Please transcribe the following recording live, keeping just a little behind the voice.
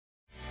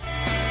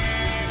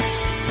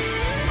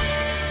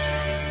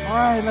All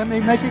right, let me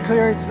make it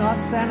clear it's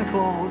not Santa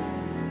Claus.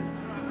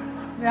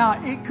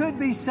 Now, it could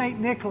be St.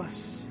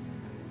 Nicholas.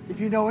 If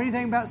you know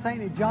anything about St.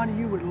 Nicholas, Johnny,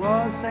 you would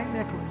love St.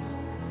 Nicholas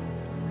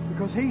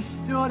because he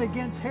stood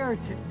against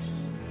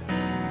heretics.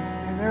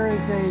 And there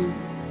is a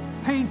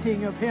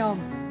painting of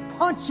him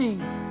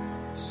punching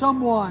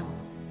someone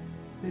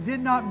that did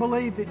not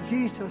believe that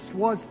Jesus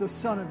was the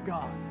Son of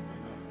God.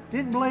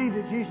 Didn't believe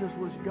that Jesus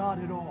was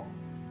God at all.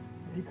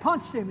 He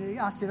punched him.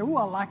 I said, oh,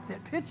 I like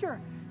that picture.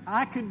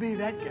 I could be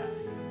that guy,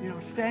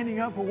 standing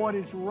up for what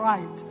is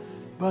right.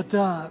 But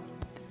I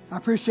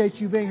appreciate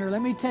you being here.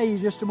 Let me tell you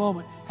just a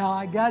moment how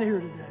I got here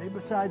today.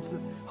 Besides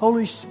the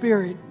Holy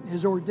Spirit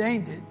has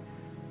ordained it,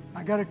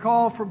 I got a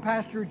call from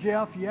Pastor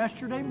Jeff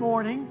yesterday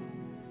morning.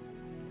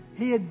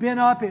 He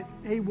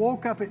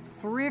woke up at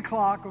 3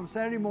 o'clock on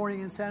Saturday morning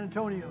in San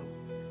Antonio.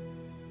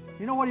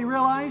 You know what he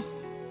realized?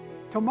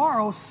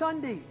 Tomorrow's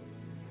Sunday.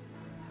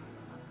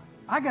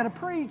 I got to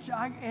preach.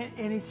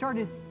 And he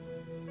started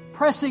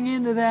pressing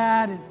into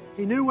that, and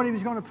he knew what he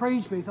was going to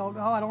preach, but he thought,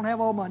 I don't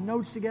have all my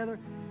notes together.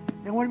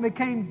 And when it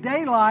became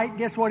daylight,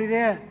 guess what he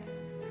did?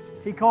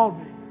 He called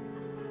me.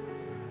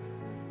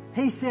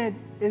 He said,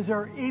 is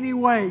there any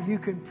way you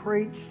can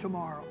preach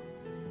tomorrow?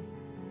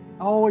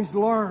 I always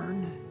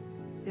learned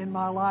in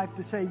my life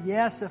to say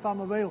yes if I'm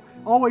available.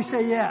 Always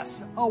say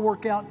yes. I'll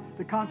work out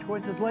the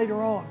consequences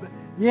later on, but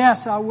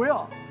yes, I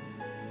will.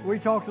 So we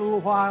talked a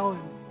little while,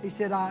 and he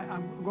said,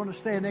 I'm going to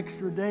stay an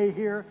extra day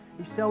here.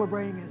 He's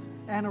celebrating his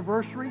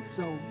anniversary,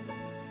 so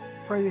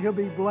pray that he'll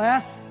be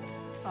blessed,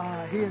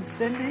 he and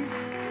Cindy.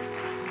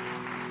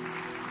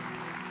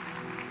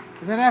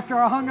 And then after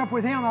I hung up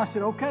with him, I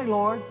said, okay,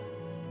 Lord,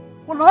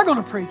 what am I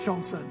going to preach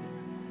on Sunday?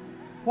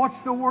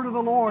 What's the word of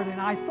the Lord?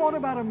 And I thought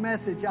about a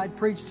message I'd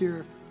preached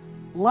here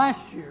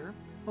last year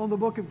on the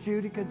book of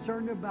Jude,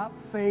 concerned about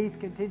faith,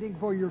 contending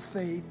for your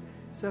faith.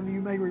 Some of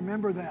you may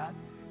remember that.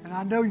 And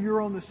I know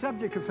you're on the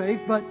subject of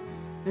faith, but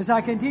as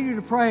I continue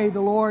to pray, the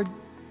Lord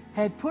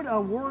had put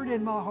a word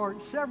in my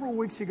heart several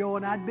weeks ago,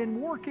 and I'd been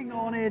working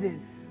on it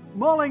and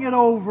mulling it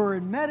over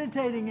and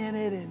meditating in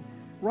it and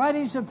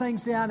writing some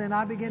things down, and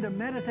I began to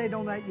meditate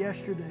on that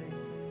yesterday.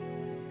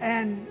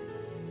 And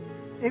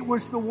it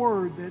was the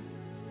word that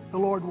the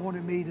Lord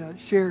wanted me to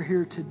share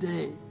here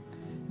today.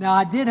 Now,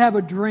 I did have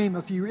a dream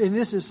and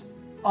this is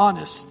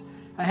honest.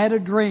 I had a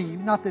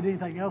dream, not that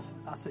anything else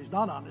I say is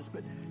not honest,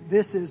 but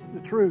this is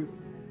the truth.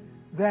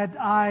 That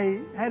I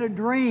had a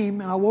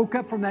dream, and I woke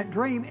up from that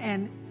dream,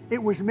 and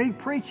it was me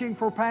preaching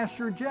for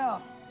Pastor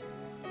Jeff.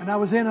 And I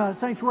was in a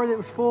sanctuary that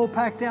was full,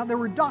 packed out. There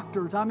were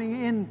doctors,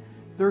 in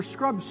their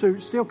scrub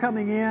suits, still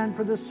coming in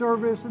for the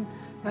service, and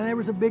there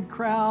was a big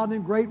crowd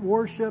and great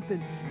worship.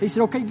 And he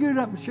said, okay, get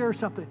up and share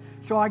something.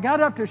 So I got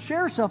up to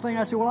share something.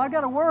 I said, well, I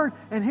got a word,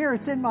 and here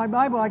it's in my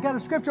Bible. I got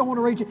a scripture I want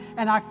to read you.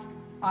 And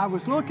I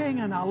was looking,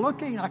 and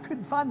I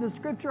couldn't find the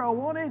scripture I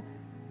wanted.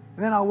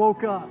 And then I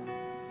woke up.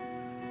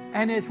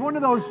 And it's one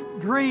of those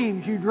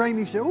dreams you dream.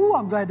 You say, oh,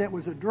 I'm glad that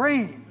was a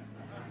dream.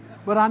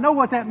 But I know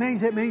what that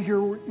means. It means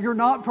you're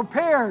not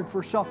prepared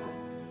for something.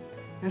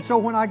 And so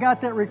when I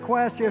got that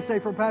request yesterday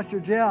from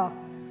Pastor Jeff,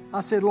 I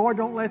said, Lord,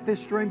 don't let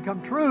this dream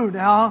come true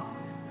now.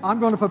 I'm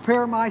going to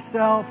prepare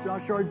myself. So I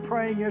started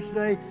praying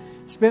yesterday,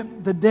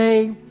 spent the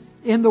day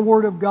in the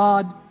Word of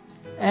God,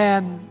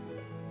 and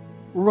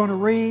we're going to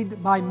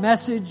read. My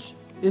message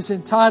is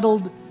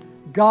entitled,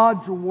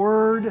 God's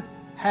Word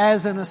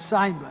Has an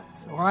Assignment.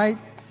 All right?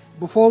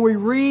 Before we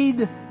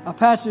read a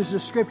passage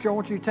of Scripture, I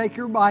want you to take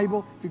your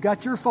Bible. If you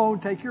got your phone,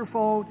 take your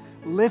phone,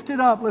 lift it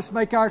up. Let's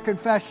make our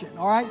confession.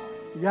 All right?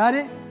 You got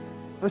it?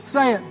 Let's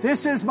say it.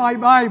 This is my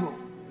Bible.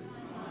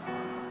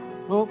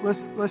 Well,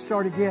 let's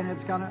start again.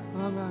 It's kind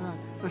of...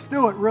 Let's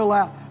do it real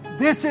loud.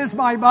 This is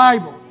my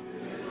Bible.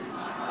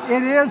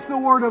 It is the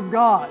Word of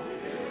God.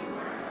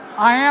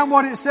 I am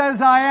what it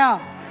says I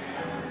am.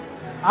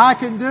 I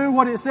can do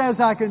what it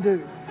says I can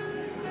do.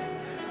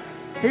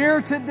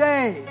 Here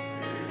today,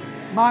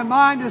 my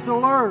mind is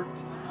alert.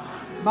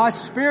 My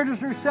spirit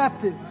is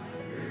receptive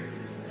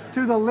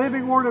to the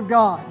living Word of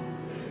God.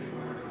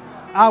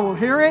 I will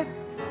hear it,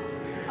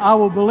 I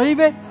will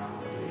believe it,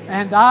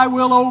 and I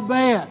will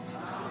obey it.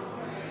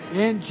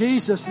 In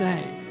Jesus'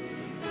 name.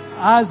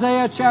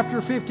 Isaiah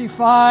chapter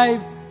 55,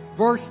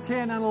 verse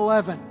 10 and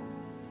 11.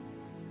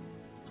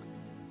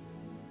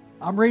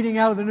 I'm reading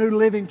out of the New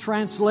Living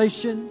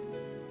Translation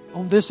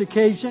on this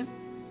occasion.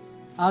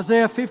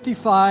 Isaiah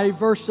 55,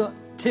 verse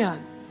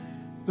 10.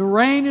 The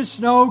rain and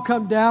snow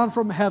come down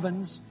from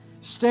heavens,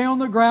 stay on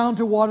the ground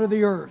to water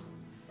the earth.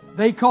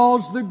 They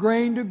cause the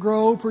grain to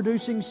grow,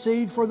 producing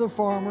seed for the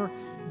farmer,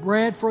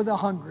 bread for the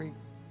hungry.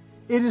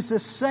 It is the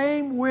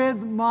same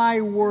with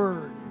my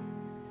word.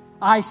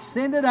 I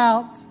send it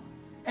out,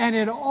 and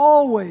it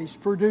always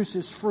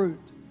produces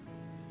fruit.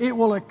 It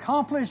will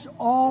accomplish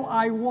all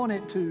I want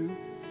it to,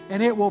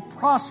 and it will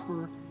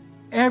prosper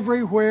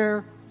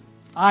everywhere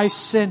I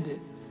send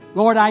it.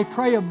 Lord, I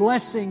pray a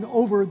blessing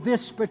over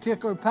this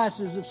particular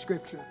passage of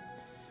Scripture.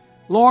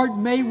 Lord,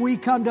 may we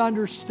come to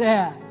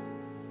understand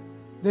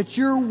that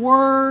your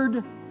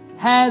word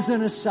has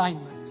an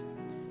assignment.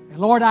 And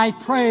Lord, I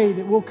pray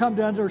that we'll come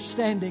to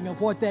understanding of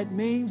what that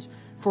means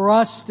for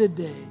us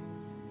today.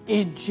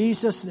 In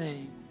Jesus'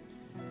 name,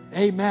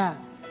 amen.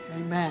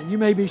 Amen. You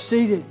may be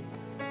seated.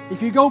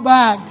 If you go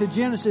back to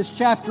Genesis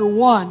chapter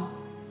 1,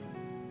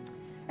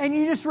 and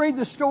you just read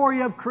the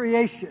story of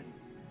creation,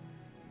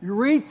 you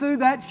read through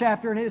that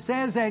chapter and it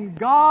says, and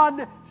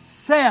God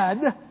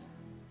said,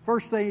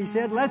 first thing He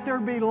said, let there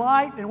be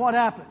light. And what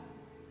happened?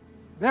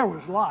 There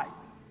was light.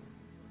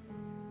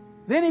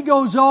 Then He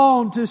goes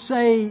on to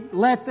say,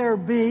 let there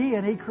be,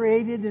 and He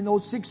created in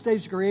those 6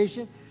 days of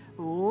creation.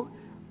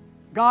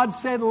 God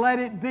said, let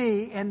it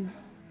be, and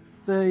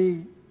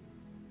the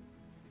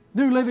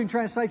New Living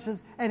Translation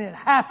says, and it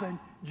happened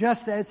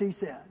just as He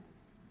said.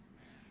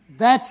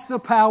 That's the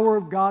power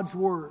of God's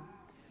Word.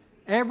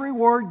 Every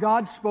word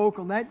God spoke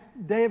on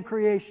that day of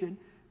creation,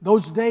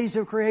 those days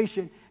of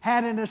creation,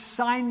 had an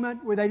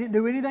assignment where they didn't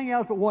do anything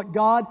else but what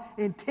God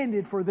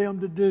intended for them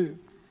to do.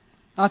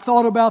 I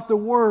thought about the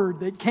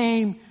word that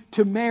came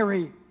to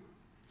Mary.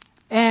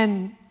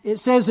 And it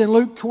says in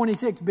Luke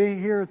 26,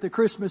 being here at the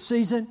Christmas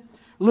season,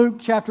 Luke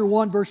chapter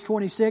 1, verse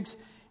 26,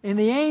 and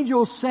the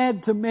angel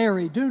said to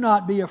Mary, do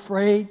not be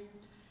afraid,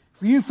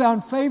 for you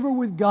found favor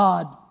with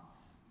God.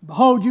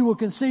 Behold, you will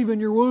conceive in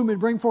your womb and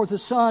bring forth a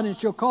son, and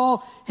shall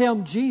call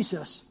him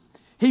Jesus.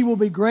 He will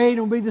be great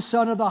and will be the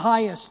Son of the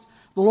Highest.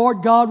 The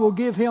Lord God will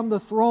give him the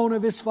throne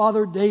of his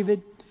father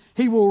David.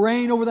 He will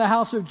reign over the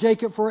house of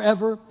Jacob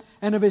forever,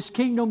 and of his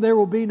kingdom there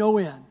will be no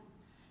end.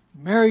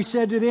 Mary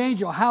said to the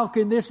angel, how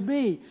can this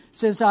be,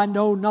 since I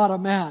know not a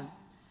man?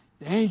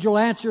 The angel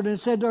answered and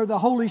said to her, the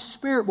Holy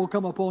Spirit will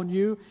come upon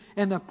you,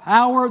 and the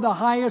power of the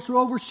Highest will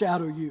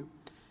overshadow you.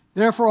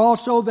 Therefore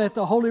also that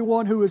the Holy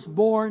One who is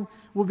born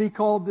will be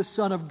called the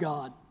Son of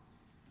God.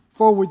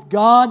 For with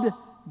God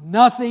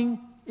nothing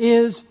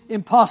is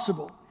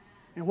impossible.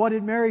 And what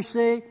did Mary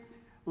say?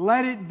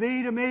 Let it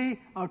be to me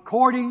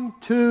according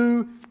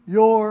to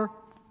your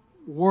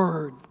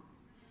word.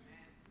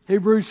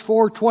 Hebrews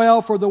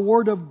 4:12, for the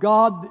word of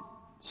God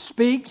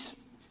speaks.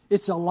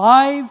 It's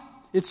alive.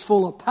 It's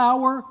full of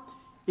power.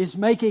 It's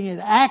making it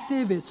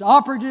active. It's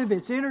operative.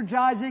 It's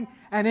energizing.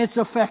 And it's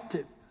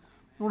effective.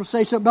 I want to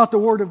say something about the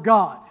word of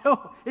God.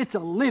 It's a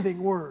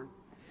living word.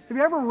 Have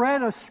you ever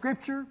read a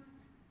scripture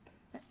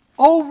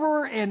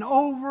over and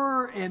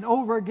over and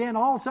over again?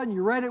 All of a sudden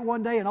you read it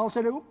one day and all of a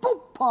sudden it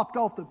boop, popped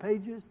off the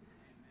pages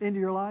into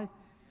your life.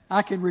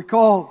 I can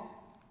recall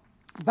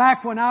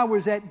back when I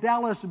was at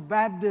Dallas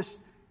Baptist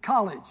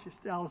College. It's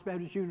Dallas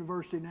Baptist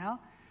University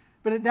now.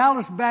 But at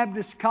Dallas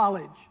Baptist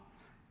College,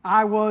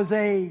 I was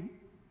a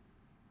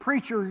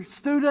preacher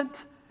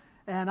student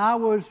and I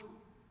was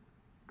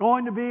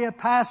going to be a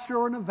pastor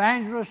or an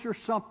evangelist or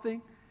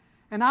something.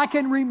 And I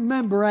can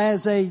remember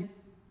as a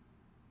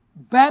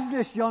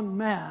Baptist young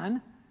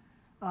man,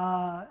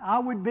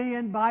 I would be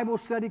in Bible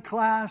study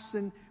class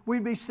and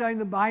we'd be studying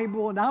the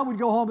Bible and I would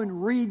go home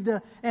and read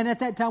and at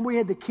that time we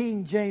had the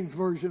King James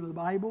Version of the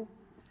Bible.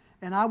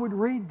 And I would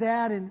read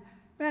that and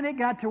man, it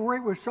got to where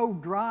it was so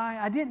dry.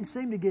 I didn't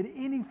seem to get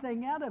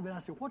anything out of it. I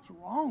said, what's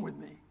wrong with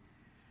me?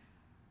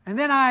 And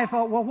then I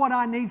thought, well, what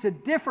I need is a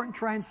different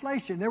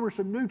translation. There were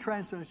some new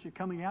translations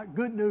coming out,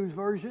 Good News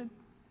Version,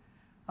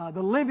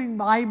 the Living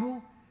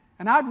Bible.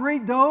 And I'd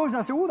read those.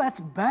 I said, oh, that's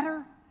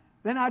better.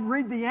 Then I'd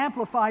read the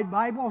Amplified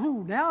Bible.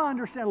 Ooh, now I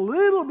understand a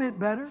little bit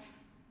better.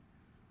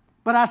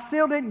 But I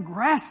still didn't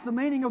grasp the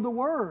meaning of the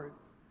word.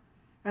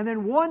 And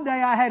then one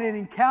day I had an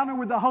encounter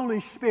with the Holy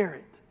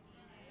Spirit.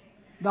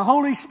 The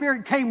Holy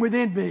Spirit came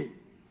within me.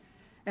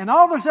 And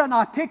all of a sudden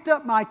I picked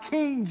up my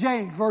King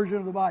James Version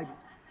of the Bible.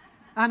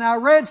 And I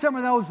read some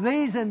of those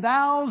these and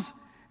thous.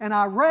 And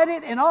I read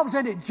it and all of a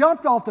sudden it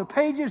jumped off the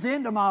pages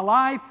into my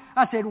life.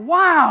 I said,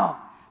 wow,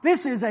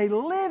 this is a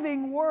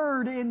living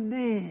word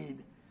indeed.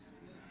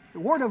 The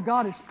Word of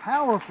God is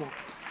powerful.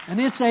 And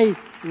it's a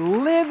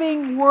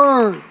living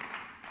word.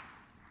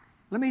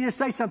 Let me just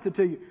say something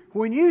to you.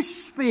 When you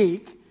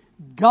speak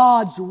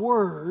God's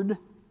word,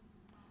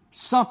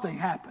 something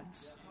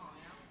happens.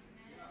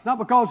 It's not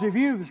because of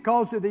you, it's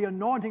because of the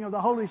anointing of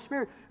the Holy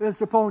Spirit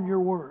that's upon your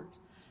words.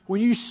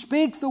 When you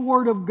speak the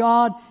word of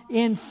God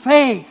in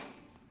faith,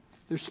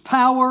 there's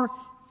power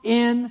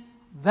in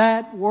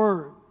that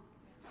word.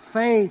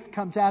 Faith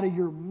comes out of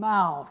your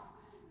mouth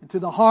into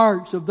the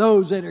hearts of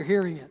those that are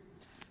hearing it.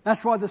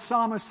 That's why the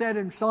psalmist said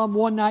in Psalm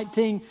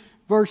 119,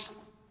 verse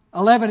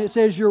 11, it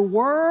says, your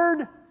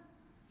word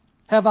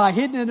have I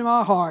hidden in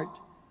my heart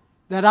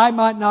that I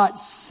might not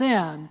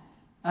sin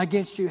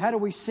against you. How do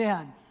we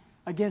sin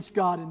against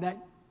God in that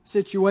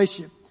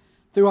situation?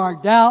 Through our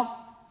doubt,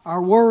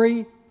 our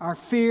worry, our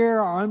fear,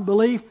 our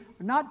unbelief,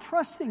 not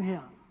trusting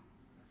Him.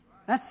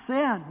 That's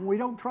sin. When we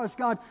don't trust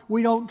God,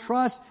 we don't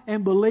trust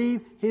and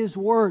believe His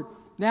Word.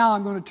 Now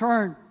I'm going to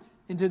turn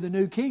into the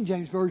New King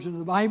James Version of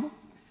the Bible,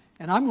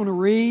 and I'm going to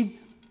read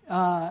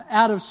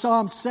out of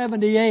Psalm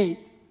 78.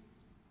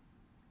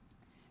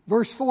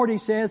 Verse 40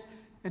 says,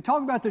 and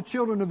talk about the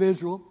children of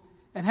Israel,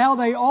 and how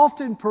they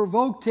often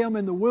provoked Him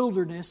in the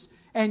wilderness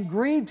and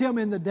grieved Him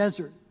in the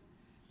desert.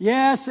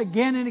 Yes,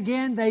 again and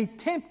again they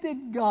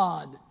tempted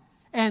God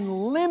and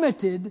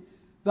limited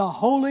the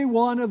Holy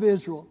One of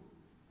Israel.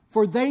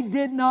 For they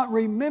did not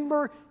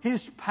remember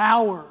His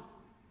power,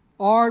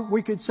 or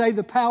we could say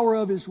the power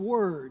of His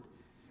word,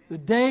 the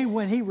day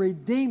when He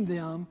redeemed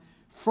them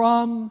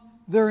from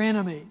their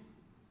enemy.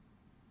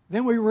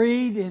 Then we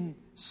read in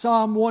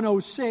Psalm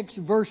 106,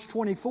 verse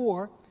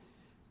 24,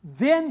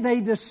 Then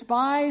they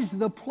despised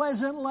the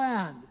pleasant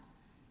land.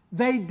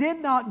 They did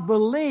not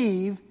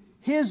believe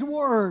His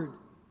word,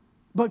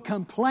 but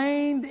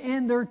complained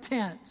in their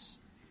tents,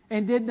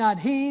 and did not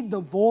heed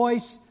the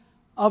voice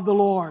of the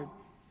Lord.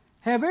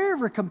 Have you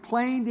ever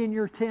complained in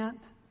your tent?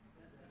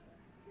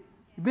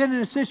 You've been in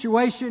a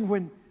situation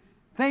when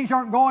things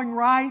aren't going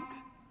right.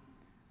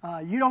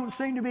 You don't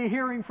seem to be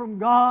hearing from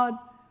God.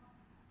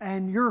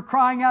 And you're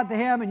crying out to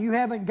Him and you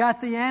haven't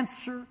got the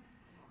answer.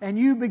 And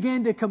you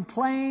begin to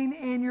complain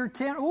in your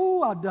tent.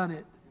 Oh, I've done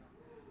it.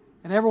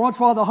 And every once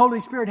in a while the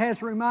Holy Spirit has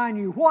to remind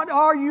you, what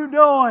are you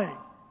doing?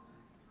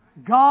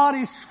 God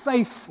is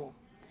faithful.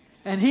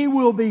 And He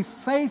will be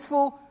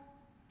faithful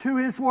to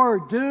His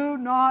word. Do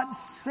not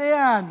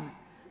sin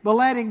by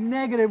letting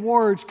negative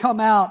words come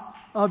out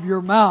of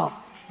your mouth.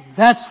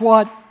 That's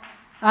what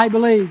I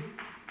believe.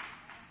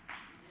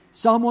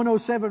 Psalm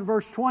 107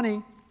 verse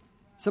 20.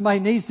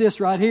 Somebody needs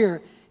this right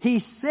here. He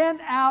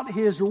sent out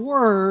His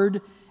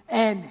word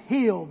and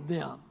healed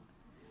them,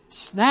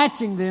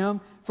 snatching them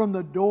from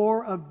the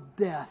door of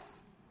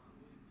death.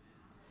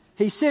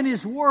 He sent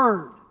His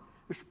word.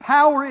 There's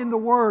power in the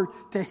word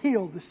to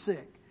heal the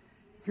sick.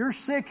 If you're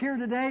sick here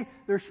today,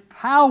 there's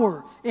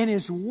power in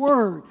His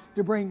word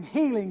to bring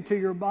healing to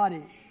your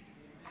body.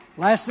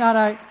 Last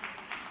night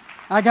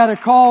I got a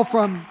call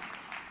from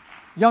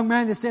a young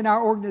man that's in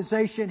our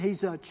organization.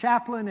 He's a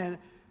chaplain at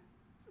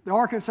the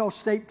Arkansas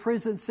State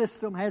Prison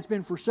System, has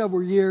been for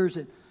several years.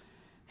 And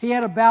he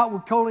had a bout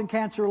with colon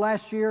cancer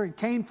last year and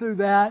came through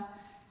that.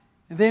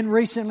 And then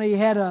recently he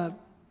had a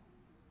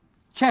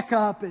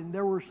checkup and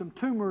there were some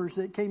tumors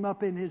that came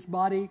up in his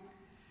body.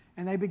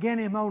 And they began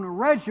him on a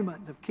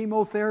regimen of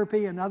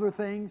chemotherapy and other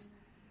things.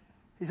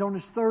 He's on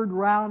his third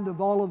round of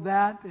all of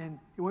that. And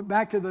he went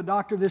back to the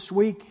doctor this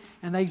week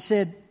and they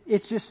said,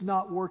 it's just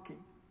not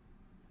working.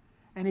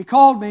 And he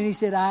called me and he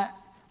said, I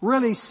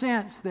really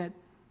sense that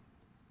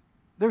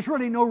there's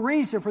really no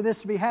reason for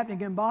this to be happening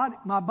in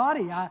my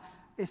body.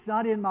 It's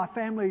not in my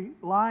family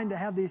line to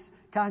have these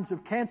kinds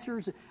of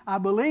cancers. I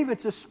believe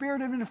it's a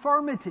spirit of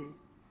infirmity.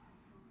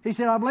 He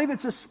said, I believe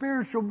it's a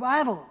spiritual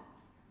battle.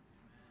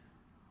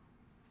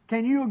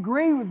 Can you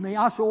agree with me?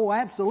 I said, oh,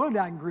 absolutely,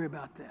 I can agree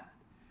about that.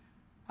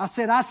 I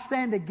said, I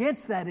stand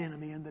against that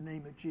enemy in the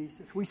name of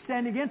Jesus. We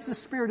stand against the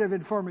spirit of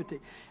infirmity.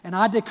 And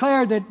I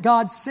declare that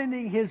God's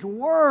sending His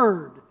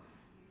word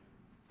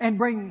and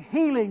bringing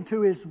healing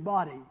to his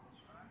body.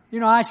 You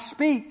know, I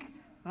speak,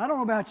 I don't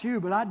know about you,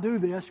 but I do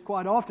this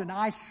quite often.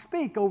 I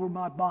speak over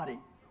my body.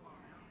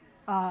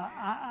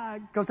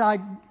 Because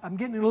I'm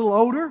getting a little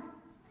older.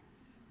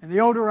 And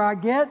the older I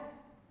get,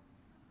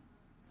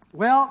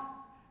 well,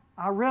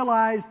 I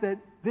realize that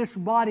this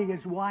body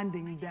is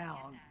winding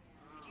down.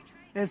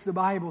 As the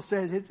Bible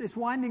says, it's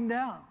winding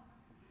down.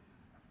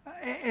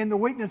 In the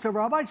weakness of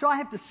our body. So I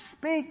have to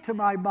speak to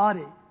my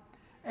body.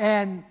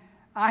 And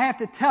I have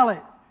to tell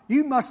it,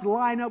 you must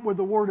line up with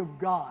the Word of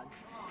God.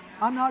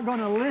 I'm not going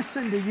to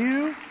listen to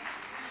you.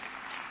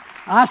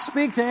 I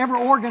speak to every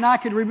organ I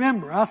can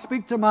remember. I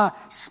speak to my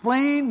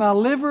spleen, my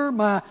liver,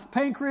 my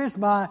pancreas,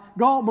 my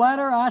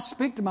gallbladder. I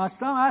speak to my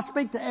stomach. I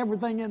speak to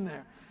everything in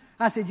there.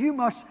 I said, you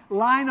must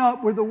line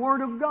up with the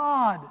Word of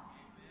God.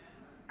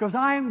 Because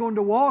I am going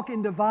to walk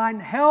in divine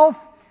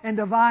health and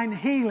divine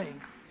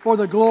healing for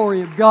the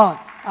glory of God.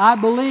 I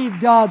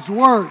believe God's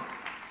Word.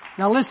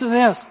 Now listen to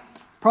this.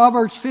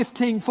 Proverbs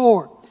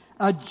 15:4.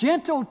 A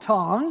gentle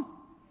tongue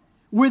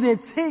with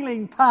its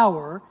healing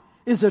power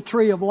is a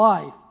tree of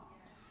life.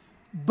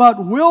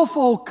 But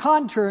willful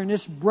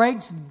contrariness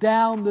breaks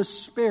down the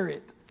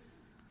spirit.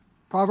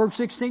 Proverbs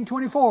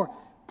 16:24.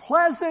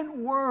 Pleasant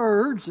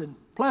words, and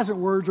pleasant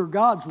words are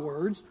God's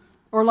words,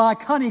 are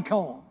like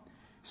honeycomb,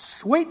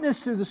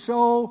 sweetness to the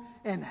soul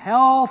and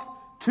health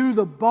to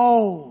the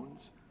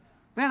bones.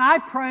 Man, I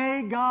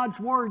pray God's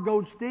Word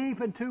goes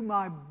deep into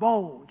my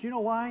bones. You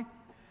know why?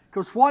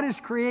 Because what is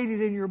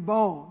created in your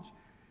bones?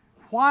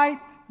 White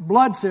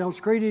blood cells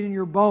created in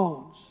your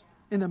bones,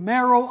 in the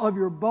marrow of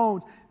your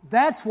bones.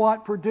 That's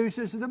what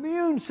produces the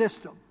immune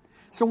system.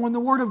 So when the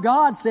Word of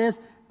God says,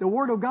 the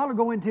Word of God will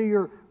go into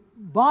your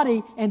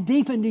body and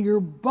deep into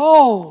your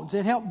bones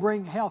and help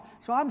bring health.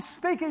 So I'm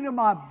speaking to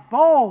my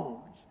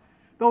bones,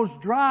 those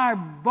dry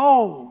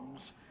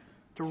bones,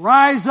 to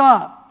rise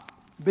up,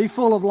 be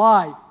full of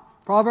life.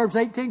 Proverbs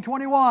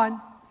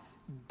 18:21,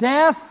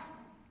 death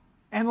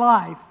and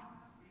life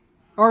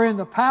are in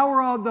the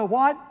power of the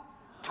what?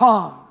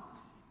 Tongue.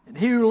 And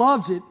he who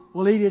loves it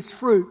will eat its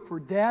fruit, for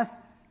death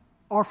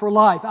or for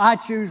life. I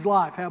choose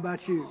life. How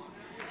about you?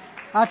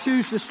 I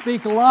choose to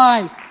speak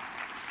life.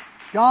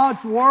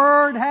 God's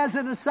Word has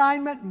an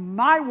assignment.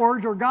 My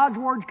words, or God's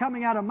words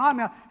coming out of my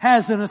mouth,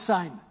 has an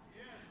assignment.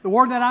 The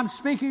word that I'm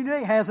speaking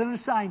today has an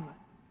assignment.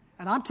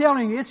 And I'm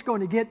telling you, it's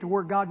going to get to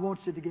where God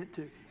wants it to get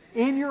to.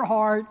 In your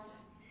heart,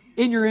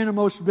 in your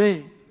innermost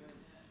being.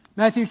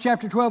 Matthew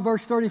chapter 12,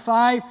 verse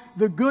 35,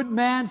 the good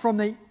man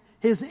from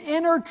his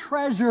inner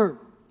treasure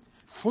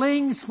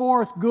flings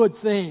forth good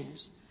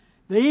things.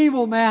 The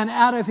evil man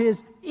out of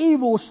his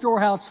evil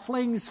storehouse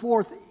flings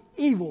forth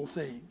evil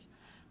things.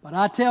 But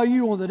I tell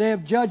you, on the day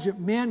of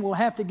judgment, men will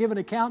have to give an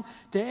account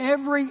to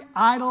every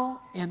idle,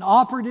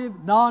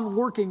 inoperative,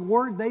 non-working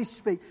word they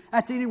speak.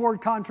 That's any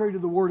word contrary to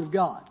the Word of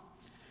God.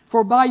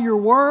 For by your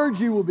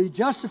words you will be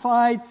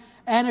justified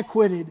and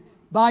acquitted.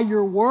 By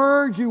your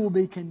words you will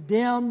be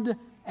condemned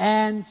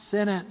and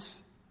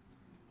sentenced.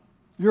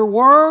 Your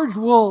words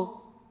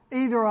will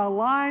either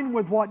align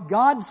with what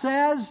God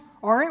says,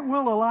 or it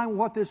will align with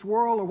what this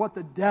world or what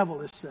the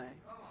devil is saying.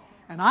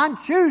 And I'm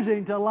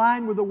choosing to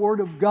align with the Word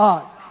of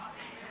God.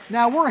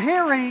 Now we're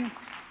hearing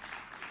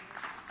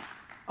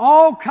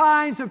all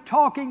kinds of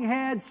talking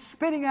heads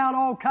spitting out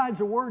all kinds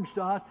of words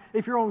to us.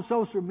 If you're on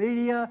social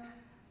media,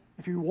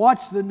 if you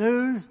watch the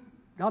news,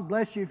 God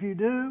bless you if you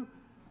do.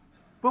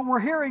 But we're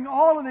hearing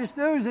all of this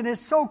news, and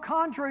it's so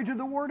contrary to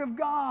the Word of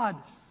God.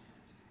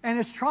 And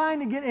it's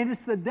trying to and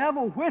it's the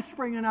devil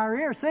whispering in our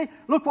ear. See,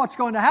 look what's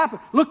going to happen.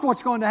 Look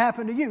what's going to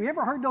happen to you. You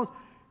ever heard those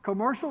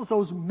commercials,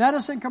 those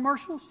medicine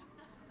commercials?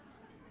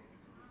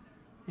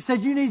 He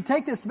said, you need to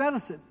take this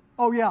medicine.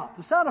 Oh yeah,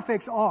 the side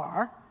effects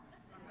are.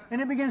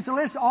 And it begins to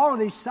list all of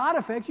these side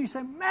effects. You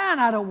say, man,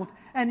 I don't want,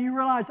 and you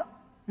realize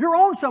you're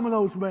on some of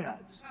those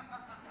meds.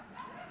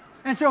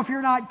 And so if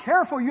you're not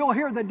careful, you'll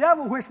hear the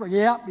devil whisper,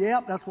 yep,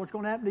 that's what's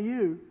going to happen to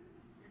you.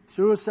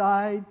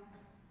 Suicide.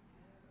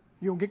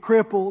 You'll get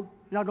crippled.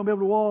 You're not going to be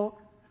able to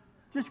walk.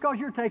 Just because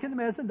you're taking the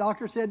medicine the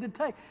doctor said to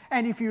take.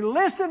 And if you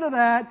listen to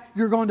that,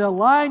 you're going to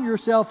line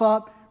yourself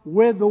up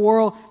with the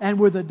world and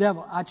with the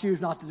devil. I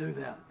choose not to do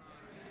that.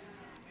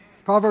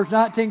 Proverbs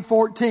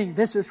 19:14.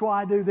 This is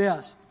why I do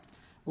this.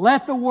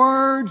 Let the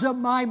words of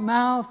my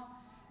mouth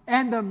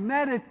and the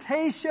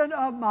meditation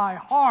of my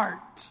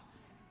heart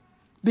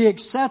be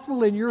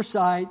acceptable in your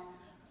sight,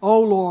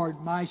 O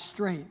Lord, my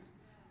strength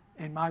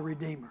and my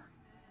Redeemer.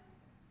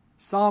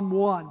 Psalm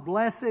 1.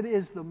 Blessed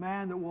is the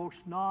man that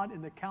walks not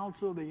in the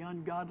counsel of the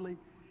ungodly,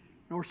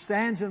 nor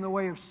stands in the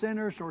way of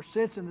sinners, nor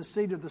sits in the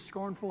seat of the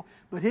scornful.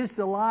 But his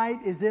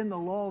delight is in the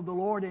law of the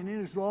Lord, and in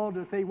his law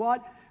doth he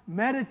what?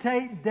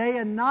 Meditate day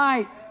and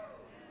night.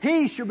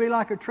 He shall be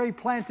like a tree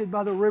planted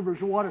by the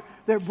rivers of water,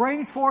 that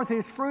brings forth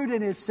his fruit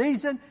in his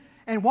season,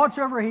 and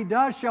whatsoever he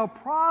does shall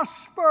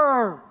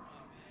prosper.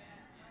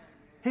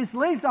 His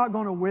leaf's not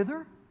going to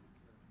wither.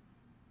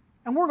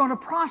 And we're going to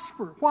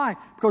prosper. Why?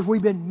 Because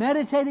we've been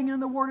meditating in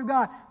the Word of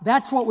God.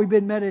 That's what we've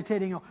been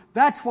meditating on.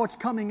 That's what's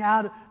coming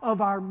out of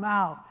our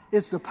mouth.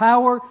 It's the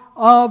power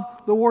of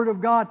the Word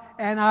of God.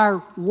 And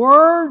our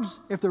words,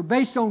 if they're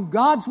based on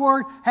God's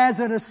Word, has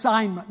an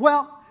assignment.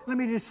 Well, let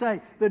me just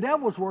say, the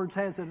devil's words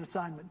has an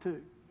assignment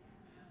too.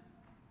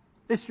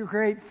 It's to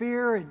create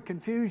fear and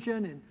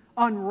confusion and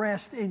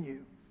unrest in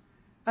you.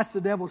 That's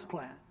the devil's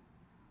plan.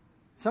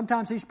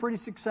 Sometimes he's pretty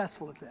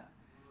successful at that.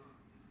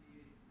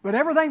 But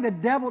everything the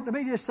devil, let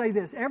me just say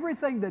this,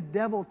 everything the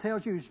devil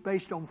tells you is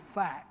based on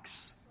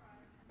facts.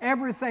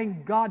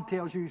 Everything God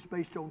tells you is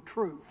based on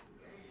truth.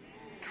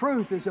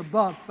 Truth is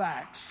above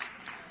facts.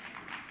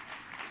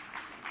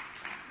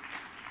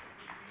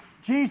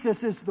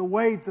 Jesus is the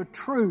way, the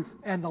truth,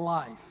 and the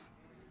life.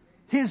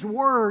 His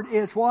Word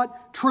is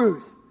what?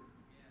 Truth.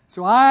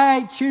 So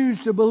I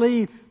choose to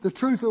believe the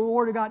truth of the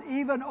Word of God,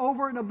 even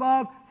over and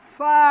above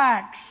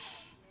facts.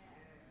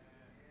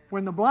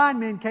 When the blind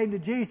men came to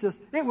Jesus,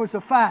 it was a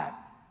fact.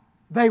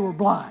 They were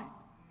blind.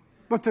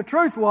 But the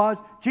truth was,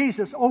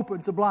 Jesus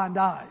opens the blind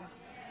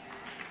eyes.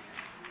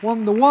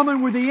 When the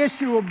woman with the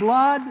issue of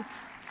blood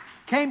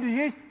came to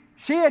Jesus,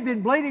 she had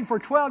been bleeding for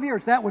 12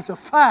 years. That was a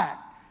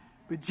fact.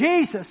 But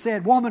Jesus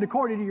said, woman,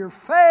 according to your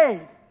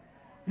faith,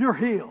 you're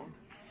healed.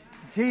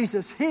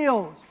 Jesus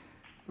heals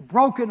the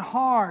broken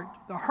heart,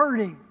 the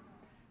hurting,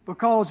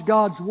 because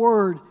God's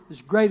Word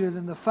is greater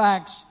than the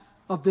facts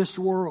of this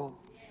world.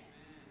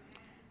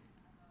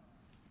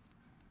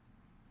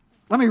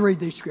 Let me read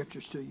these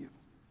scriptures to you.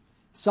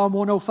 Psalm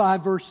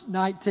 105, verse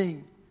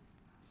 19.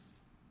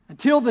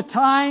 Until the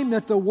time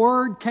that the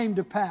word came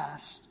to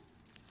pass,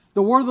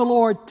 the word of the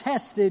Lord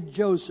tested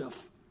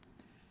Joseph.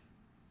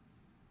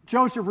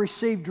 Joseph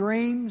received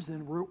dreams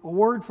and a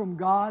word from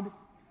God,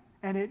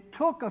 and it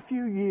took a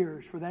few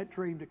years for that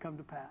dream to come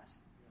to pass.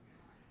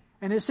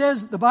 And it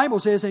says, the Bible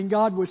says, and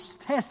God was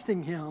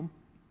testing him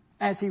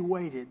as he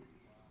waited.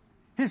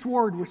 His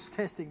word was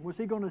testing. Was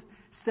he going to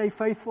stay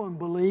faithful and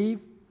believe?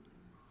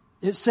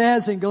 It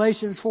says in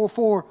Galatians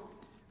 4:4,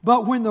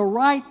 but when the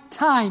right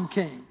time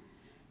came,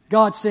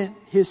 God sent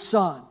His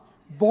Son,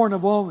 born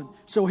of woman,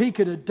 so He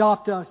could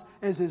adopt us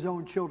as His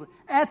own children.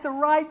 At the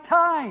right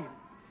time.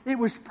 It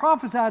was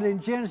prophesied in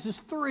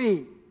Genesis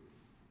 3.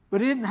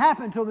 But it didn't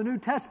happen until the New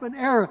Testament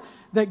era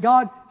that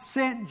God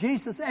sent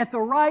Jesus at the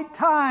right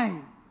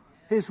time.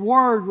 His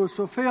Word was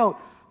fulfilled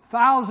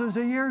thousands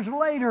of years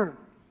later,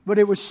 but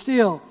it was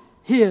still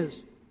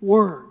His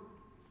Word.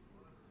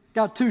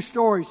 Got two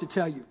stories to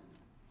tell you.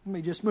 Let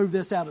me just move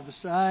this out of the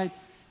side.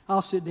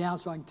 I'll sit down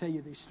so I can tell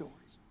you these stories.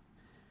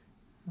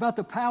 About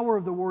the power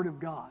of the Word of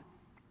God.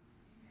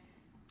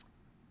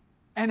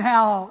 And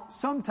how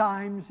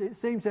sometimes it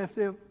seems as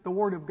if the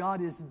Word of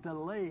God is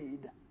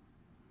delayed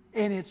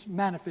in its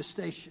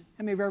manifestation.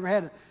 How many of you have ever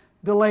had a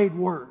delayed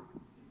word?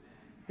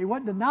 He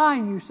wasn't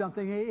denying you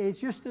something. It's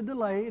just a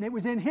delay, and it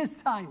was in His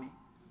timing.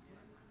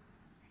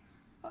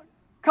 A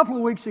couple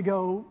of weeks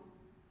ago,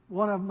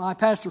 one of my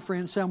pastor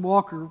friends, Sam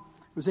Walker,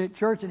 was at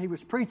church, and he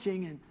was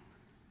preaching. And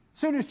as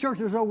soon as church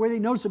was over with, he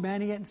noticed a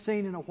man he hadn't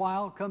seen in a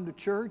while come to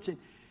church. And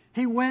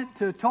he went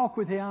to talk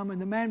with him,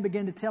 and the man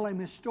began to tell him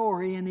his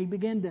story, and he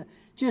began to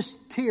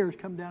just tears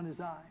come down his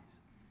eyes.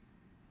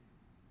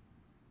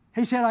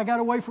 He said, I got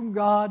away from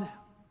God.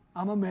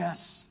 I'm a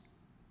mess.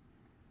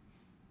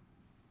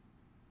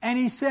 And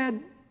he said,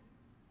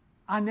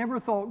 I never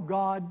thought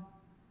God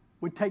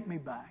would take me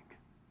back.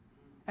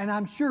 And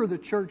I'm sure the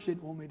church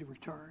didn't want me to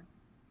return,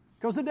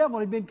 because the devil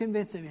had been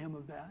convincing him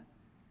of that.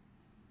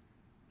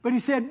 But he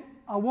said,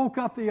 I woke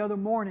up the other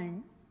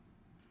morning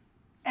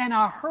and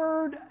I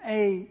heard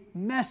a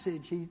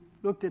message. He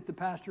looked at the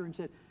pastor and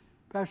said,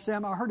 Pastor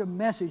Sam, I heard a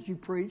message you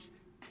preached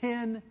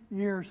 10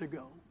 years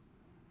ago.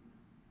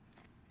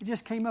 It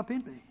just came up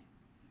in me.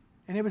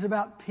 And it was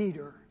about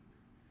Peter.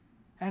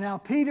 And how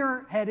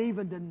Peter had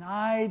even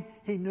denied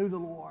he knew the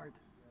Lord.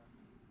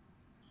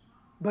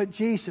 But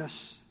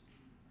Jesus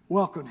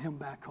welcomed him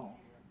back home.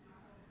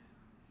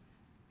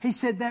 He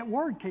said that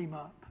word came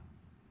up.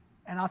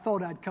 And I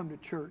thought I'd come to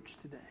church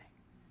today.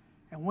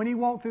 And when he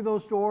walked through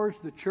those doors,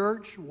 the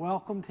church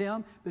welcomed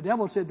him. The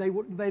devil said,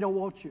 they don't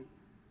want you.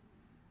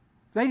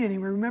 They didn't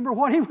even remember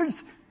what he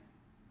was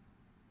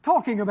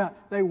talking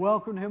about. They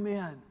welcomed him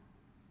in.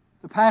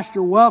 The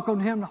pastor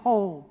welcomed him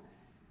home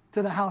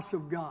to the house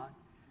of God.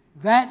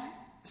 That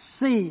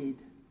seed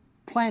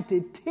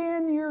planted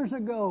 10 years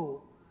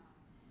ago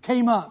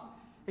came up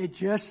at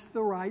just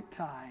the right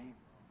time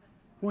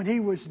when he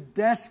was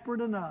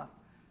desperate enough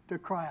to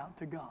cry out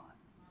to God.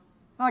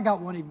 I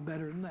got one even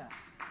better than that.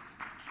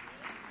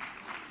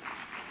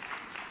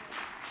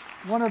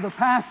 One of the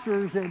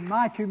pastors in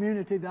my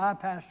community that I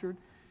pastored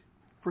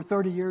for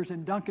 30 years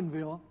in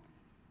Duncanville,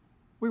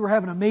 we were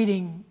having a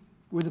meeting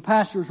with the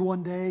pastors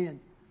one day, and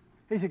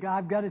he said,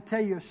 I've got to tell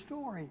you a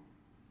story.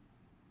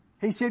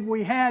 He said,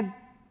 we had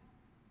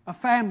a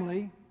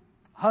family,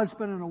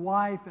 husband and a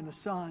wife and a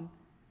son,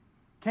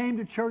 came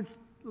to church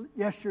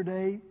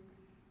yesterday,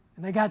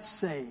 and they got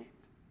saved.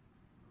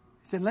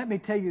 He said, let me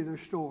tell you their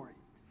story.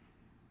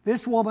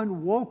 This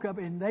woman woke up,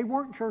 and they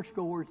weren't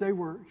churchgoers.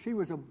 She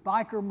was a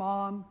biker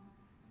mom.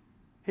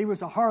 He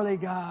was a Harley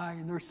guy,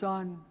 and their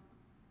son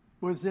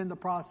was in the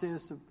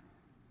process of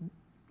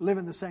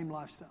living the same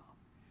lifestyle.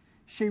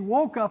 She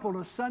woke up on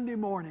a Sunday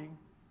morning.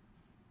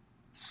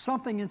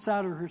 Something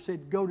inside of her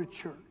said, go to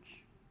church.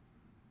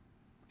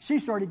 She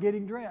started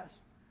getting dressed.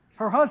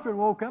 Her husband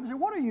woke up and said,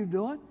 what are you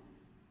doing?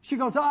 She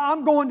goes,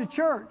 I'm going to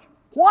church.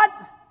 What?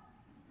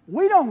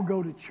 We don't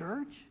go to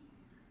church.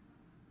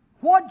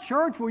 What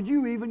church would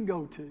you even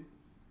go to?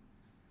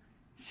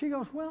 She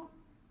goes, well,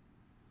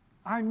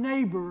 our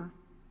neighbor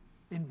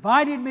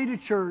invited me to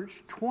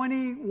church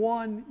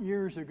 21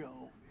 years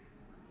ago.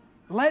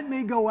 Let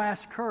me go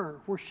ask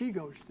her where she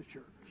goes to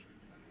church.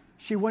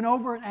 She went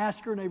over and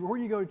asked her neighbor, where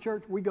do you go to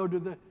church? We go to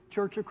the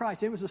Church of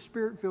Christ. It was a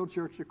Spirit-filled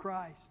Church of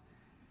Christ.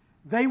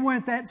 They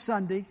went that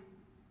Sunday,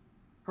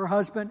 her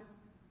husband,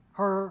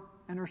 her,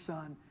 and her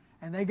son,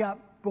 and they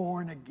got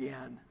born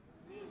again.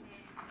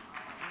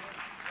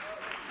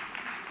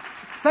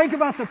 Think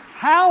about the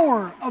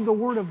power of the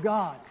Word of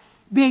God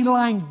being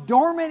lying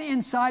dormant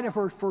inside of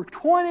her for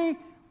 21.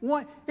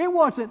 It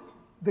wasn't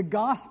the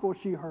gospel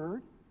she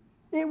heard.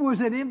 It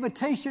was an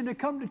invitation to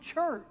come to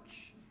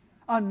church.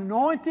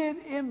 Anointed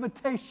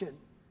invitation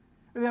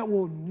that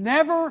will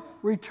never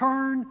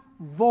return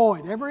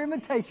void. Every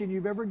invitation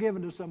you've ever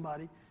given to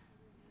somebody,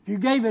 if you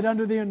gave it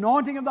under the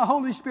anointing of the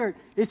Holy Spirit,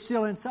 it's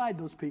still inside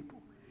those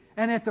people.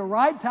 And at the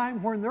right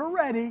time, when they're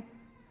ready,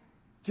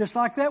 just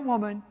like that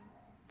woman,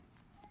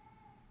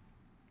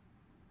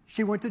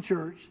 she went to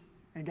church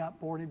and got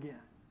born again.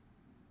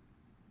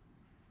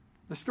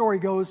 The story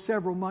goes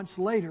several months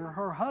later,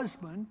 her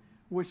husband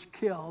was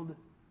killed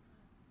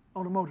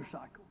on a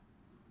motorcycle.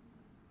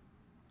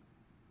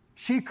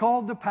 She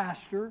called the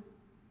pastor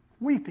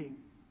weeping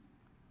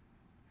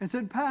and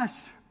said,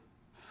 Pastor,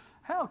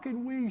 how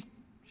can we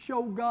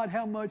show God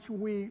how much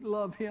we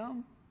love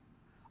Him?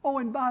 Oh,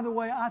 and by the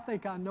way, I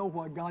think I know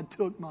why God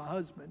took my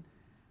husband.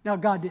 Now,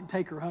 God didn't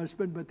take her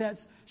husband,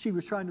 but she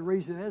was trying to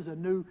reason as a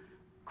new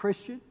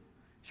Christian.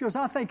 She goes,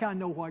 I think I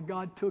know why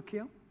God took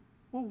him.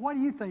 Well, why do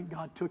you think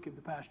God took him,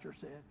 the pastor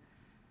said.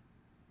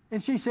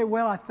 And she said,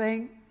 well, I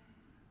think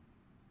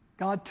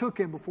God took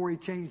him before he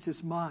changed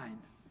his mind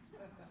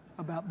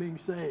about being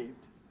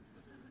saved.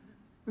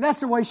 And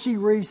that's the way she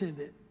reasoned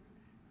it.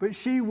 But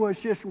she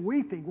was just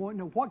weeping, wanting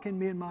to know, what can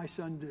me and my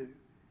son do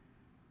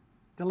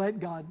to let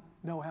God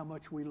know how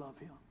much we love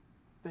Him,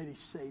 that He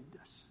saved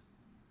us.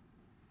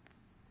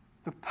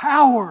 The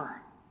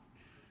power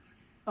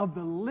of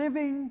the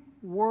living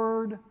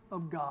Word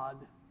of God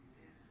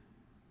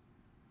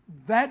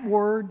that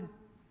word,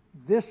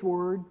 this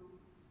word,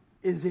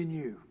 is in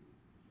you.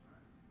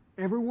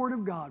 Every word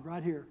of God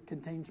right here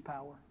contains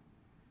power.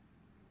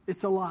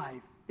 It's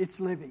alive. It's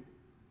living.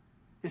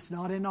 It's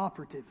not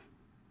inoperative.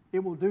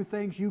 It will do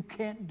things you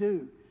can't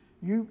do.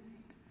 There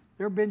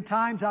have been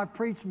times I've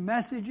preached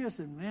messages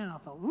and man, I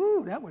thought,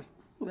 ooh, that was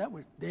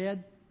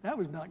dead. That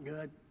was not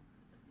good.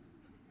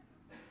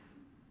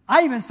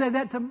 I even said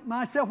that to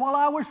myself while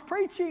I was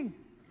preaching.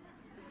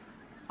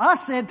 I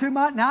said to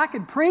now I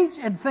can preach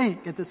and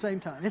think at the same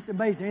time. It's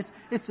amazing.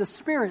 It's a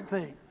spirit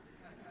thing.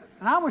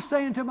 And I was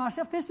saying to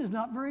myself, this is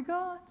not very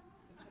good.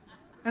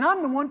 And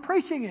I'm the one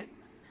preaching it.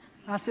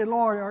 I said,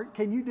 Lord,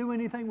 can you do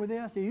anything with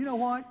this? And you know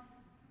what?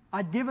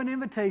 I'd give an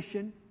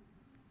invitation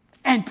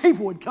and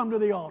people would come to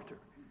the altar.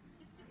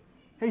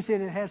 He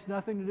said, it has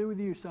nothing to do with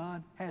you,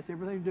 son. It has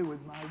everything to do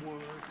with my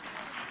word.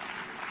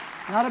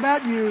 Not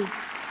about you.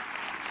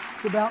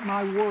 It's about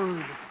my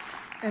word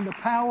and the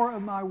power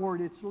of my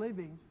word. It's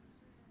living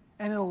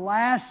and it'll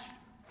last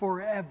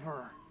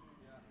forever.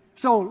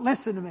 So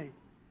listen to me.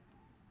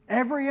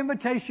 Every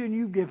invitation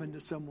you've given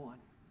to someone,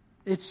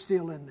 it's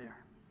still in there.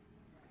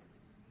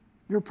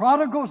 Your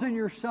prodigals and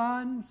your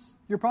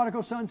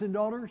prodigal sons and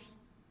daughters,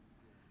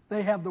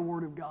 they have the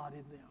Word of God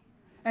in them.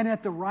 And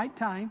at the right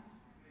time,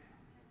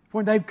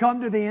 when they've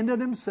come to the end of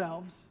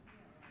themselves,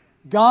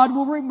 God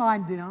will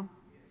remind them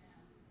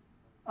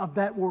of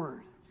that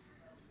word.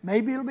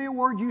 Maybe it'll be a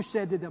word you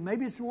said to them.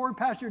 Maybe it's a word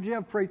Pastor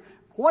Jeff preached.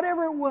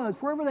 Whatever it was,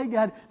 wherever they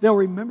got it, they'll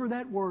remember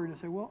that word and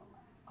say, well,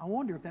 I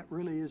wonder if that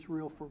really is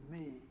real for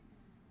me.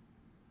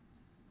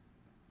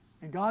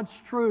 And God's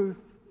truth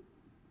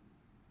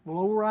will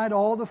override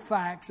all the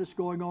facts that's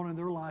going on in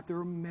their life.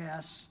 They're a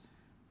mess.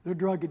 They're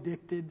drug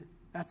addicted.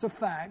 That's a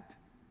fact.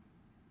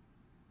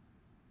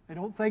 They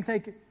don't think they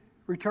can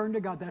return to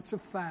God. That's a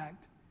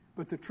fact.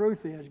 But the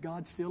truth is,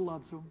 God still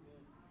loves them.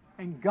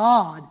 And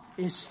God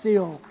is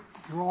still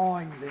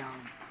drawing them.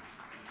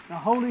 The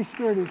Holy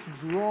Spirit is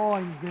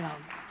drawing them.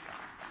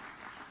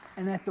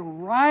 And at the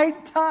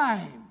right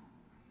time,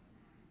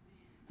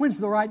 when's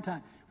the right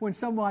time? When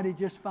somebody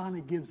just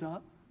finally gives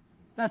up.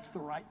 That's the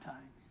right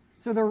time.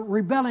 So they're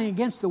rebelling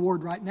against the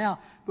word right now.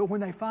 But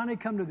when they finally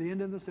come to the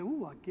end of it, they say,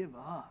 ooh, I give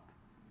up.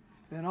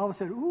 Then all of a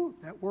sudden, ooh,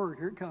 that word,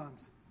 here it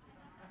comes.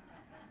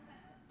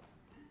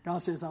 God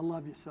says, I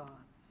love you, son.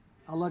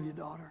 I love you,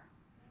 daughter.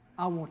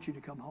 I want you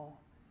to come home.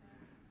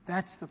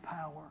 That's the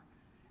power.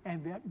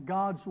 And that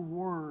God's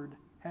word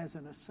has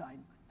an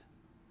assignment.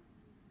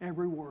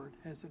 Every word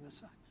has an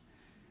assignment.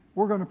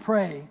 We're going to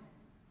pray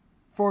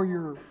for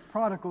your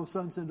prodigal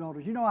sons and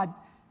daughters. You know, if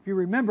you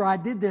remember, I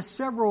did this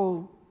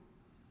several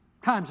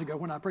times ago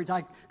when I preached.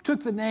 I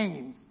took the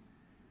names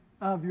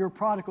of your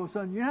prodigal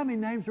son. You know how many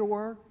names there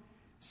were?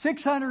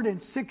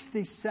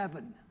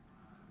 667.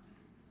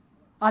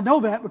 I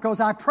know that because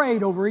I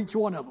prayed over each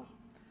one of them.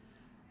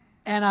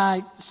 And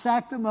I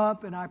stacked them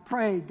up and I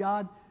prayed,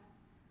 God,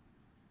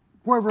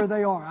 wherever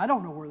they are. I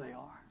don't know where they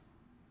are.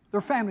 Their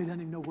family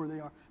doesn't even know where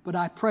they are. But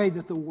I pray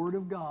that the word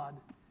of God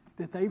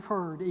that they've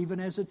heard, even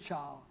as a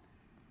child,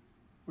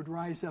 would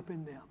rise up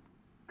in them.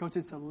 Because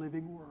it's a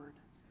living word.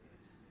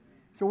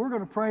 So we're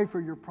going to pray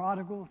for your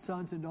prodigal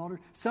sons and daughters.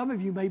 Some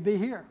of you may be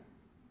here.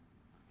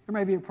 There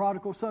may be a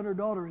prodigal son or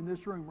daughter in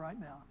this room right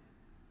now.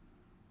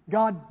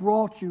 God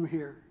brought you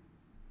here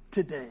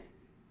today.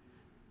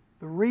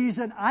 The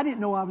reason I didn't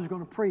know I was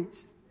going to preach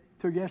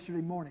till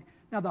yesterday morning.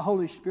 Now the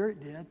Holy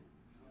Spirit did.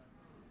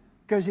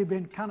 Because He'd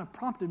been kind of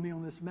prompting me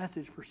on this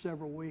message for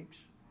several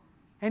weeks.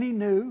 And He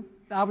knew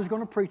that I was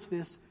going to preach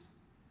this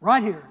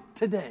right here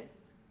today.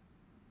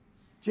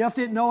 Jeff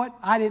didn't know it.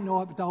 I didn't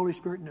know it, but the Holy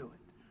Spirit knew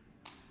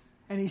it.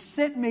 And He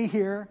sent me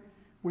here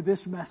with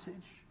this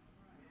message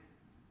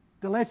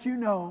to let you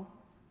know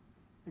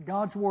that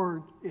God's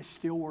Word is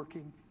still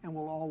working and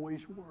will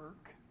always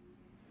work.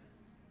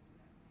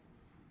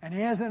 And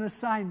He has an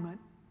assignment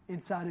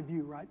inside of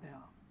you right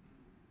now.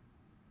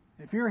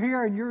 If you're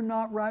here and you're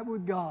not right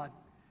with God,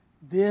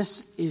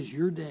 this is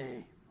your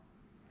day.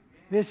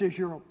 This is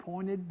your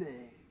appointed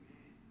day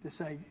to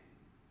say,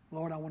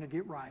 Lord, I want to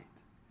get right.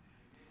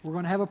 We're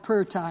going to have a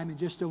prayer time in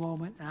just a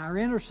moment. And our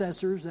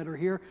intercessors that are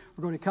here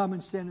are going to come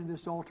and stand in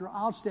this altar.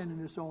 I'll stand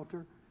in this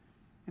altar.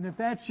 And if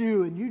that's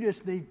you and you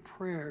just need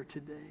prayer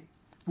today,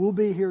 we'll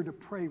be here to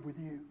pray with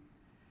you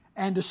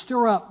and to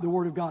stir up the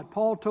Word of God.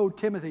 Paul told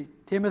Timothy,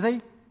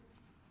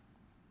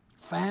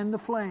 fan the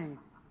flame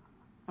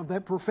of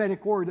that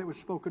prophetic word that was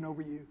spoken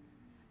over you.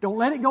 Don't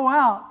let it go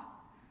out.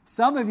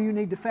 Some of you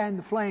need to fan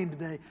the flame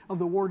today of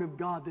the Word of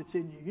God that's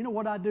in you. You know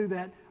what? I do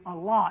that a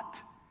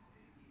lot.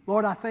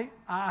 Lord,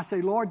 I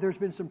say, Lord, there's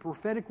been some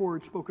prophetic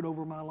words spoken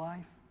over my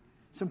life.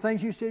 Some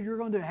things you said you were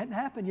going to do. It hadn't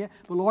happened yet.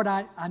 But Lord,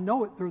 I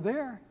know it. They're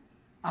there.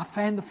 I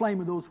fan the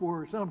flame of those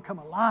words. Let them come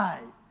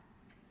alive.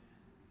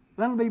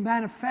 Let them be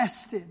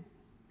manifested.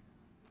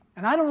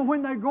 And I don't know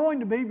when they're going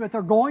to be, but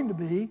they're going to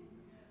be.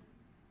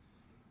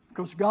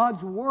 Because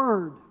God's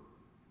Word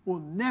will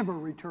never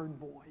return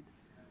void.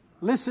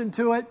 Listen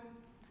to it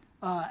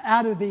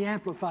out of the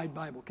Amplified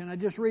Bible. Can I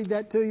just read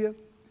that to you?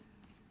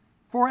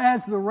 For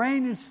as the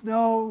rain and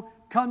snow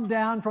come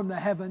down from the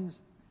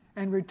heavens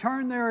and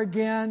return there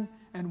again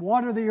and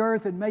water the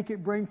earth and make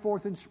it bring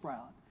forth and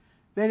sprout,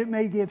 that it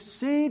may give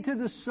seed to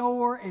the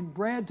sower and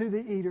bread to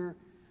the eater,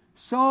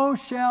 so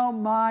shall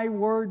my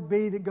word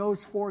be that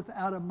goes forth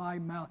out of my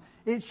mouth.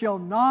 It shall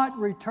not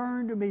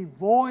return to me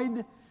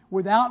void,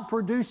 without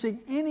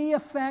producing any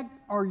effect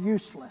or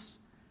useless,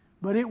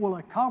 but it will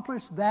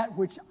accomplish that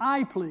which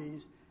I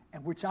please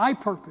and which I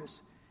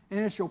purpose, and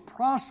it shall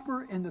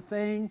prosper in the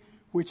thing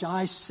which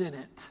I sent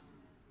it.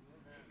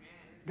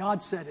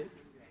 God said it.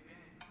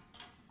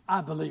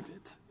 I believe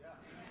it.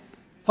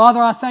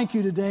 Father, I thank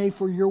you today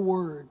for your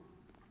word.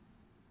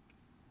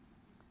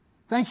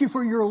 Thank you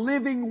for your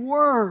living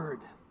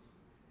word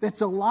that's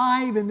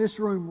alive in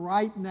this room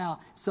right now.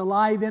 It's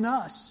alive in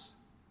us.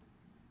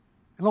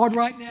 And Lord,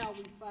 right now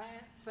we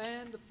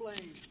fan the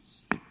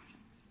flames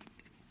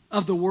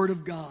of the word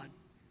of God.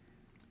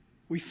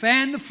 We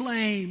fan the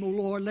flame, oh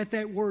Lord, let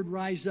that word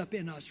rise up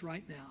in us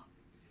right now.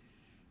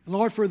 And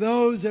Lord, for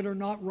those that are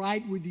not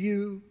right with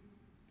you,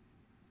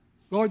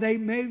 Lord, they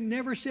may have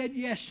never said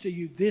yes to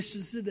you. This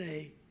is the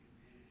day.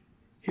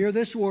 Hear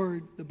this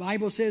word. The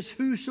Bible says,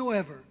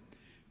 whosoever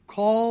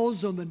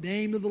calls on the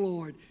name of the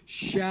Lord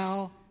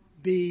shall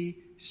be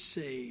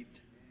saved.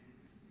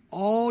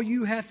 All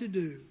you have to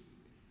do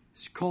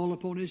is call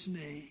upon his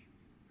name.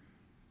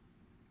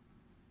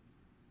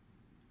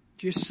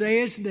 Just say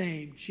his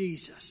name,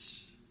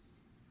 Jesus.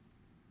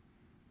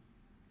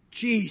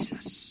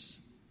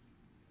 Jesus,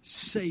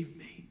 save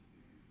me.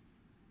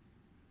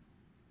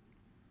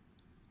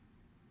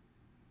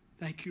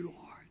 Thank you,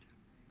 Lord.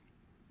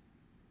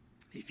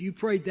 If you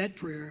prayed that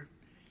prayer,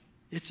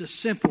 it's a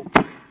simple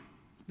prayer,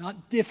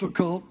 not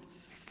difficult.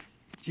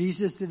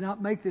 Jesus did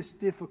not make this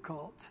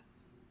difficult.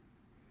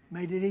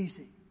 Made it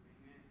easy.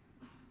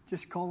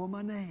 Just call on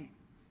my name.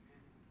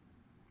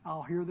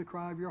 I'll hear the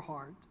cry of your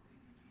heart.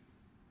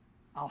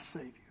 I'll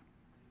save you.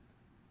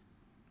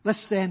 Let's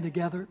stand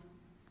together.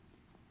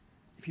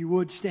 If you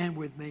would, stand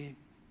with me.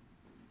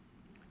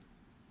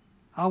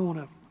 I want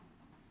to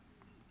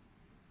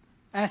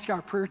ask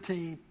our prayer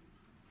team,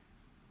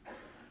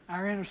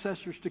 our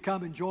intercessors, to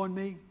come and join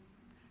me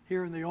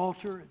here in the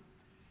altar.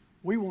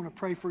 We want to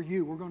pray for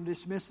you. We're going to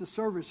dismiss the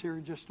service here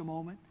in just a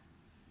moment.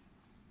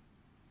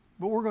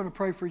 But we're going to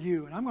pray for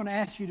you. And I'm going to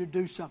ask you to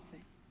do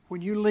something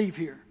when you leave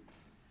here.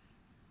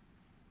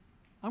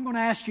 I'm going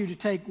to ask you to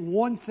take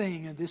one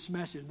thing in this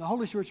message. The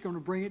Holy Spirit's going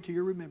to bring it to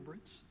your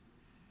remembrance.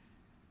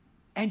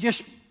 And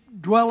just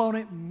dwell on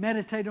it,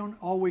 meditate on it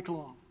all week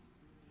long.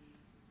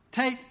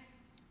 Take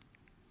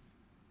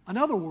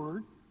another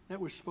word that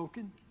was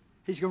spoken.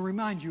 He's going to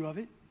remind you of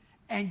it.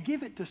 And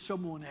give it to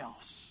someone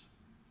else.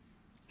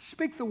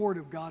 Speak the word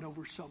of God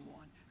over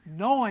someone.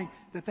 Knowing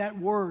that that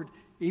word,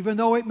 even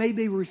though it may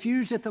be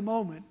refused at the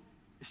moment,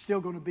 is still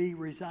going to be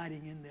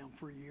residing in them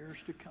for years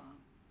to come.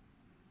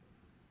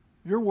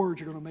 Your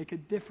words are going to make a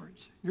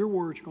difference. Your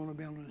words are going to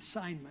be on an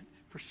assignment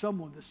for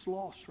someone that's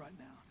lost right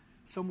now.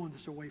 Someone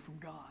that's away from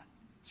God.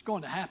 It's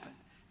going to happen.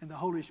 And the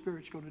Holy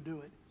Spirit's going to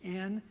do it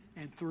in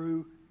and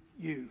through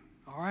you.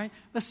 All right?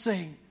 Let's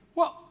sing.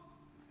 Whoa!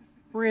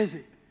 Where is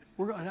he?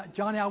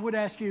 Johnny, I would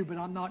ask you, but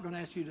I'm not going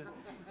to ask you to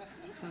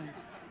sing.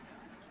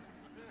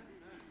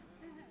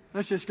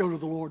 Let's just go to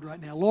the Lord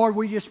right now. Lord,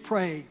 we just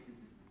pray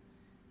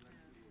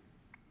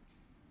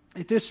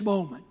at this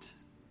moment.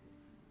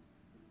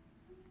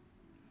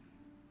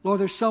 Lord,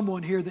 there's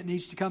someone here that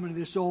needs to come into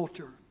this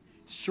altar,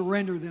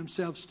 surrender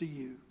themselves to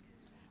you.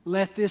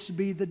 Let this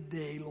be the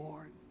day,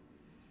 Lord.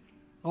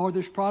 Lord,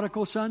 there's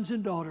prodigal sons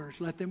and daughters.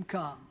 Let them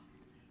come.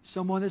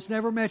 Someone that's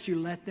never met you,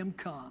 let them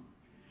come.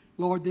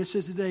 Lord, this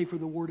is the day for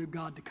the Word of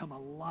God to come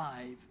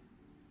alive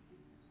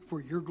for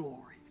your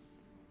glory.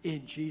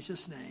 In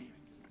Jesus' name,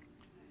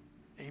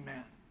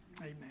 amen.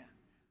 Amen.